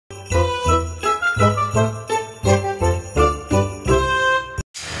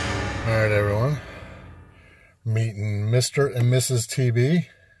Mr. and Mrs. TB.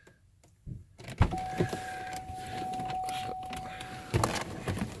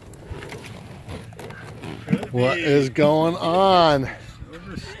 What is going on?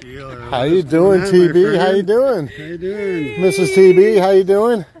 How you doing, TB? How you doing? How you doing? Mrs. TB, how you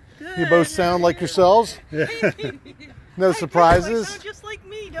doing? Good. You both sound like yourselves? Yeah. No surprises? I sound just like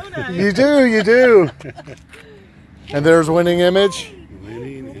me, don't I? You do, you do. And there's Winning Image.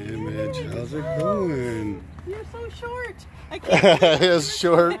 Winning Image. How's it going? You're so short. I can't. It's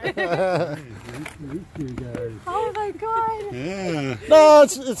short. Oh my God. Yeah. No,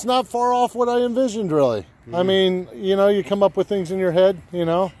 it's not far off what I envisioned, really. I mean, you know, you come up with things in your head, you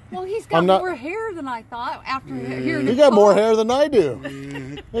know. Well, he's got more hair than I thought after hearing You got more hair than I do.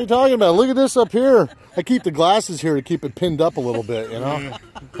 What are you talking about? Look at this up here. I keep the glasses here to keep it pinned up a little bit, you know.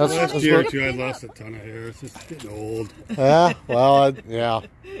 Last year, too, I lost a ton of hair. It's just getting old. Yeah, well, yeah,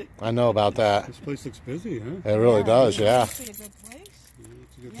 I know about that. This place looks busy, huh? It really does, yeah. It's a good place.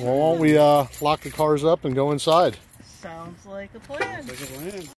 Well, won't we lock the cars up and go inside? Sounds like a plan. Like a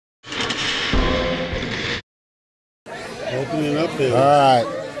plan. Opening up there. All right.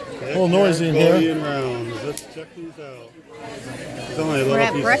 A little noisy in here. Bullion rounds. Let's check these out. There's only a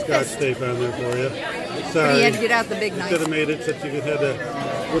little piece of Scotch tape on there for you. Sorry. But he had to get out the big knife. Could have made it so you had to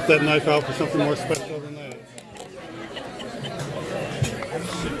whip that knife out for something more special than that.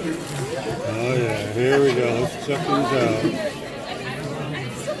 Oh yeah, here we go. Let's check these out.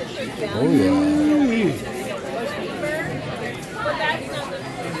 Oh yeah.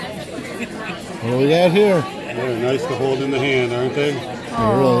 What do we got here? They're nice to hold in the hand, aren't they? They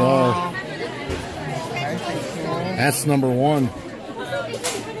really are. That's number one.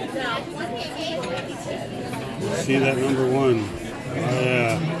 See that number one? Oh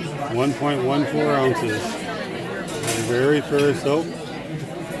yeah, 1.14 ounces. The very first. Oh,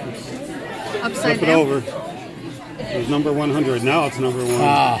 Upside flip it down. over. It was number 100. Now it's number one.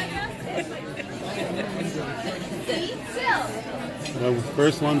 Ah, The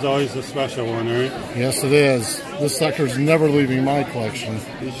first one's always the special one, right? yes it is. This sucker's never leaving my collection.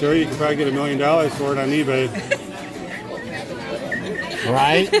 You sure you can probably get $1 million for it on eBay?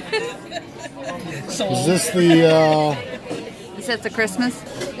 Right? Is this the, Is that the Christmas?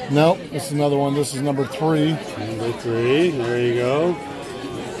 nope, this is another one. This is number 3. Number 3. There you go.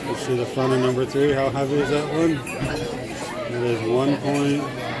 Let's see the front of number 3. How heavy is that one? It is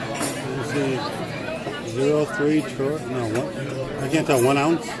 1.03 troy. No, I can't tell. 1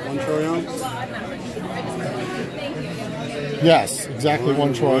 ounce? 1 troy ounce? Yes, exactly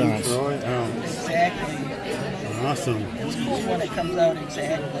 1 troy ounce. Troy ounce. Exactly. Awesome. It's cool when it comes out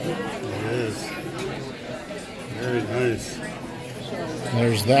exactly. It is. Very nice.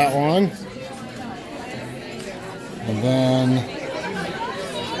 There's that one. And then...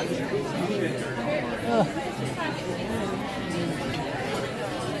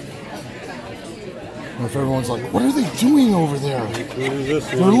 if everyone's like, what are they doing over there? What is this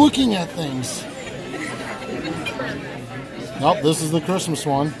They're one? looking at things. Nope, this is the Christmas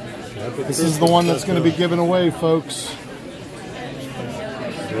one. This is the one that's going to be given away, folks.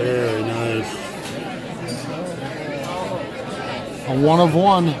 Very nice. A 1 of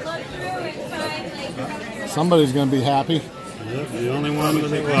 1. Somebody's going to be happy. Yep, the only one that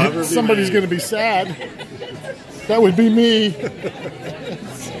will ever be Somebody's made. going to be sad. That would be me.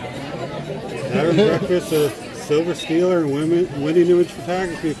 Having breakfast with Silver Steeler and Winning Image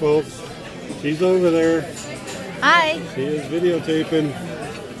Photography, folks. She's over there. Hi. She is videotaping.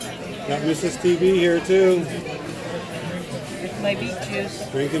 Got Mrs. TB here too, With my beet juice.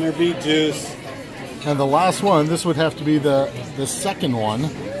 drinking her beet juice. And the last one, this would have to be the second one.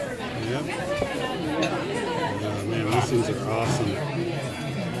 Yep. Oh, man, these things are awesome.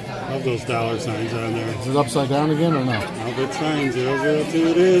 Love those dollar signs on there. Is it upside down again or no? Now big sign, 002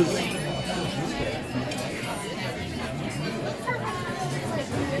 it is.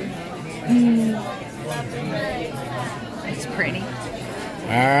 It's pretty.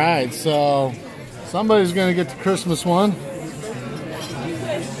 All right, so somebody's going to get the Christmas one. Is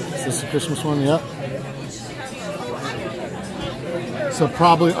this the Christmas one? Yep. So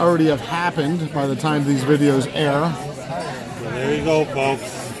probably already have happened by the time these videos air. So there you go, folks.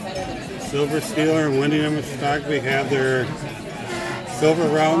 Silver Steeler and Winning Image Photography have their silver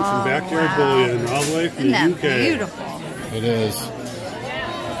rounds from Backyard Bullion, all the way from Isn't the that UK. beautiful? It is.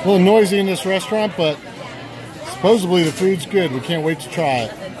 A little noisy in this restaurant, but supposedly the food's good. We can't wait to try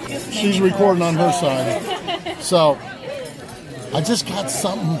it. She's recording on her side. So, I just got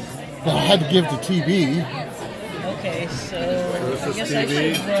something that I had to give to TB. Okay, so This I is guess I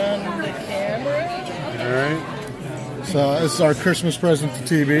TV. should run the camera. All right. So this is our Christmas present to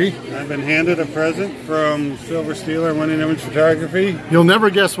TB. I've been handed a present from Silver Steeler Winning Image Photography. You'll never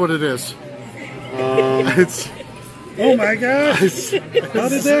guess what it is. It's Oh my gosh! How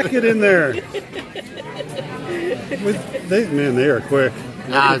did that get in there? Man, they are quick.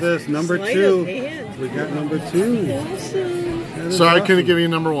 Look at this, number Sleight 2. of hand. We got number 2. Awesome. sorry, I couldn't give you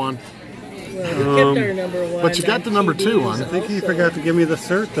number 1. Well, we kept our number 1. But you got the number 2 one. I think he forgot to give me the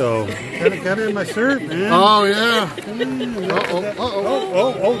cert though. Got it in my shirt, man. Oh yeah.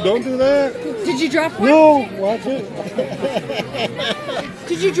 Oh, don't do that. Did you drop one? No, watch it.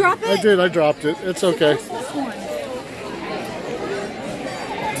 Did you drop it? I did. I dropped it. It's okay. This one.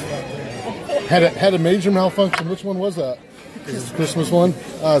 Had a major malfunction. Which one was that? Is it the Christmas one?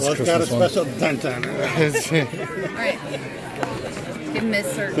 Oh, it's Well, the it's got a Christmas one. special dent on it. All right. Give him this,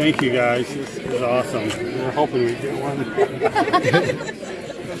 sir. Thank you guys. This is awesome. We were hoping we'd get one.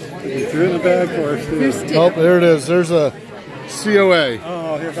 You threw in the bag for us too. Oh, there it is. There's a COA.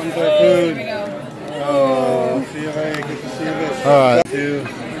 Oh, here comes our food. Oh, COA, good to see you. All right. To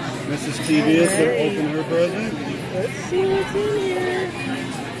Mrs. TV to open her present. Let's see what's in here.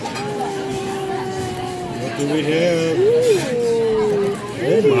 What do we have? Ooh.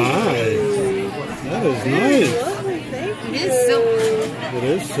 Oh my. That is nice. Lovely, thank you. It is silver. It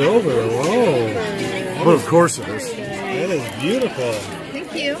is silver. Whoa. But of course it is. That is beautiful.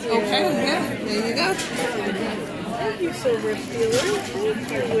 Thank you. Okay, yeah. There you go. Thank you, Silver Steeler. Thank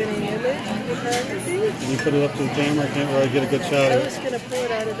you, Winning Image Photography. Can you put it up to the camera? I can't really get a good shot I of was going to pull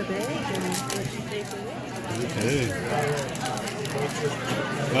it out of the bag and let you take it away. it. Okay.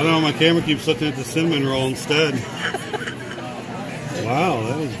 I don't know, my camera keeps looking at the cinnamon roll instead. Wow,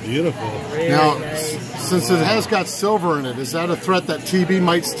 that is beautiful. Now, since it has got silver in it, is that a threat that TB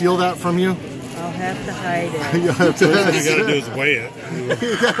might steal that from you? I'll have to hide it. You have to- All you gotta do is weigh it.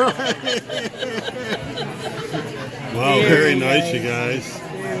 Wow, very nice, you guys.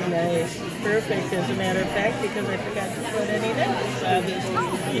 Very nice. Perfect, as a matter of fact, because I forgot to put any numbers, obviously.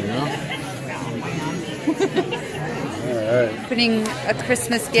 Alright. Putting a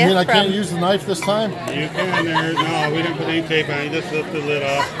Christmas gift You mean I from... can't use the knife this time? You can there. No, we didn't put any tape on it. You just lift the lid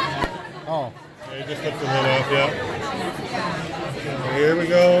off. Oh. Yeah, you just lift the lid off, yeah. Here we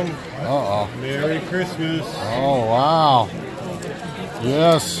go. Uh-oh. Merry Christmas. Oh, wow.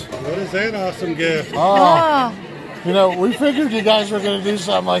 Yes. What is that awesome gift? Oh. You know, we figured you guys were going to do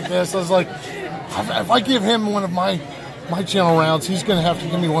something like this. I was like, if I give him one of my channel rounds, he's going to have to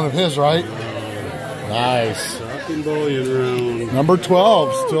give me one of his, right? Nice. Talking Bullion round. Number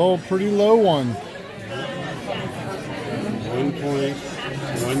 12, still a pretty low one.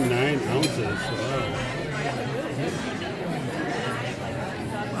 1.19 ounces. Wow.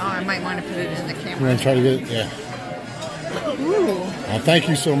 Oh, I might want to put it in the I'm camera. going to try to get it, yeah. Well, thank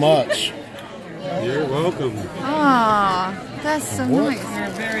you so much. You're welcome. Oh, that's so What? nice. We're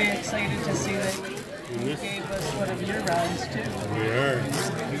very excited to see that you gave us one of your rounds, too. We are.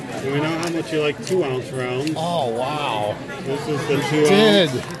 Do we know how much you like 2-ounce rounds? Oh, wow. This is the Did.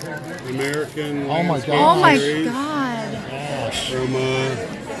 2-ounce American Oh my Landscape God. Oh my Series God. Gosh. from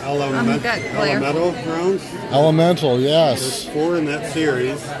Gut glare. Elemental rounds. Elemental, There's yes. 4 in that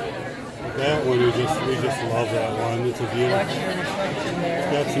series. That one we just love that one. It's a beautiful. Watch your reflection there.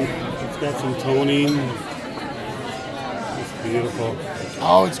 It's got some toning. It's beautiful.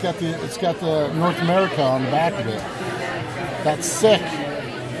 Oh, it's got the North America on the back of it. That's sick.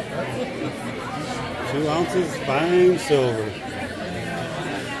 2 ounces fine silver.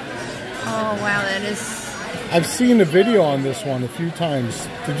 Oh, wow, that is... I've seen a video on this one a few times.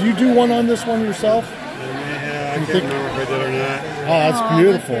 Did you do one on this one yourself? I can't remember if I did or not. Oh, that's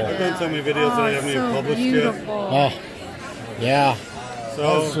beautiful. I've done so many videos that I haven't even published beautiful. Oh, yeah. So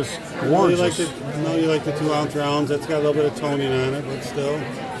That's just I know you like gorgeous. the 2-ounce rounds. That's got a little bit of toning on it, but still.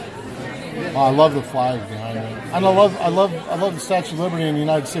 Oh, I love the flag behind it, and I love the Statue of Liberty and the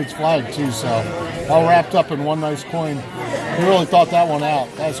United States flag too. So, all wrapped up in one nice coin. We really thought that one out.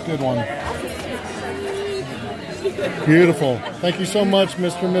 That's a good one. Beautiful. Thank you so much,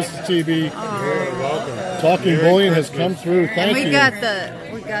 Mr. and Mrs. TB. You're welcome. Talking Merry Bullion has Christmas. come through. Thank We you. got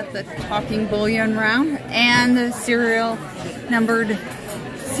the Talking Bullion round and the serial numbered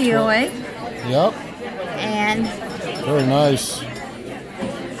COA Yep. and Very nice.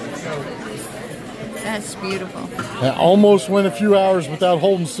 that's beautiful. I almost went a few hours without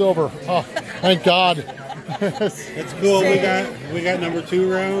holding silver. Oh, thank God. It's cool. We got number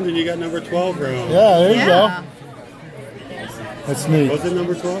 2 round and you got number 12 round. Yeah, there you Yeah. go. That's neat. Was it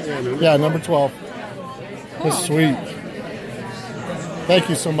number 12? Yeah, number Yeah, number 12. That's sweet. Thank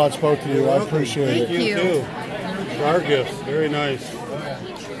you so much, both of you. I appreciate Thank it. you you. too. Our gifts, very nice.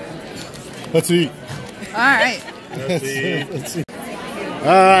 Let's eat. All right. Let's see. All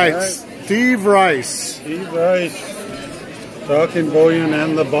right, Steve Rice. Steve Rice, Talking Bullion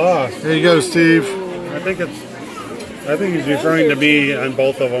and the Boss. There you go, Steve. I think he's referring to me on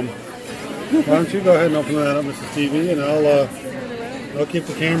both of them. Why don't you go ahead and open that up, Mrs. TV, and I'll keep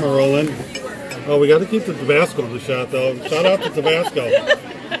the camera rolling. Oh, we got to keep the Tabasco in the shot, though. Shout out to Tabasco.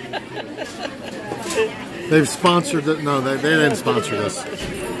 They've sponsored it. No, they didn't sponsor this.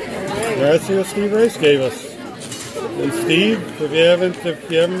 Let's see what Steve Rice gave us. And Steve, if you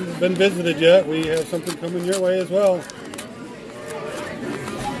haven't been visited yet, we have something coming your way as well.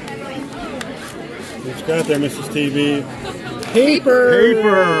 What you got there, Mrs. TV?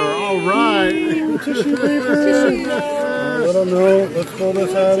 Paper. All right. Tissue paper. A little note. Let's pull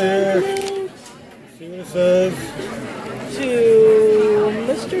this out of here. See what it says. To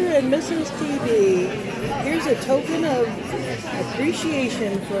Mr. and Mrs. TV, here's a token of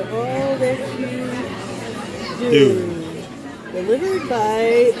appreciation for all that you do. Delivered by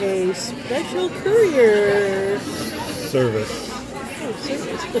a special courier Service. Oh,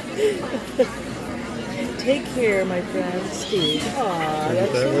 service. Take care, my friend, Steve. Aw,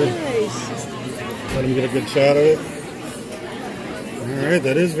 that's so nice. Let him get a good shot of it. All right,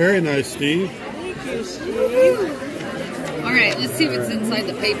 that is very nice, Steve. Thank you, Steve. All right, let's see what's inside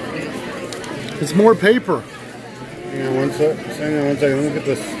the paper now. It's more paper. Hang on one second. Let me get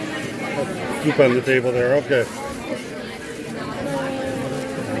this scoop on the table there. Okay.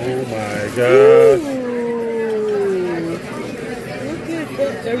 Oh my gosh. Look at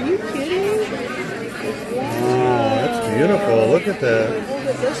that. Are you kidding? Oh, that's beautiful. Look at that. Hold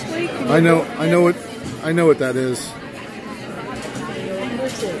it this way. I know what that is.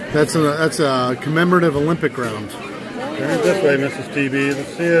 What's it? That's a commemorative Olympic round. Turn it this way, Mrs. TV.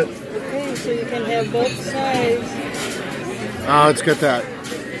 Let's see it. Okay, so you can have both sides. Ah, it's got that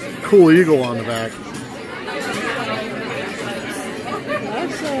cool eagle on the back.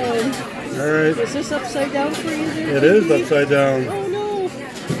 Awesome. All right. Is this upside down for you there? It is upside down. Oh no.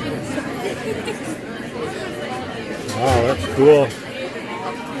 Wow, that's cool.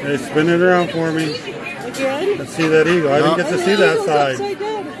 Hey, spin it around for me. Again? Let's see that eagle. I didn't get to see that side. Upside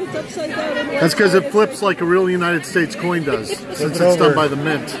down. It's upside down. And That's because it flips like a real United States coin does, since it's done by the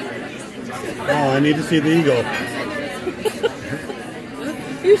mint. Oh, I need to see the eagle.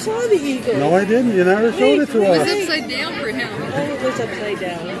 You saw the eagle. No, I didn't. You never showed it to It was us. upside down for him. Oh, it was upside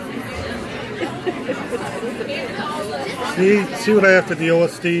down. See what I have to deal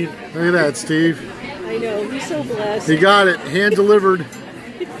with, Steve? Look at that, Steve. I know. He's so blessed. He got it, hand delivered.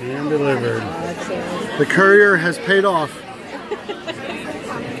 Hand delivered. Awesome. The courier has paid off.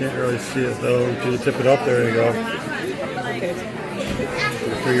 Can't really see it though. Can you tip it up? There you go. Okay.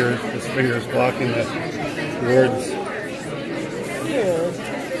 His finger is blocking the words. Here.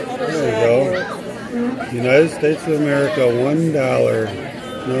 There you go. United States of America, $1.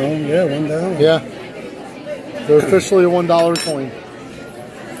 No, yeah, $1. Yeah. They're officially a $1 coin.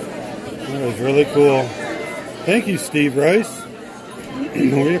 That was really cool. Thank you, Steve Rice.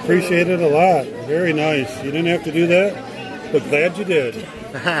 We appreciate it a lot. Very nice. You didn't have to do that, but glad you did.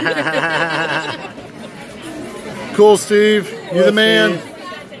 Cool, Steve. You're the man. Steve.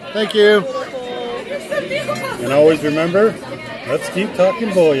 Thank you. And always remember, let's keep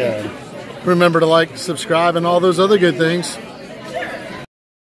talking bullion. Remember to like, subscribe, and all those other good things.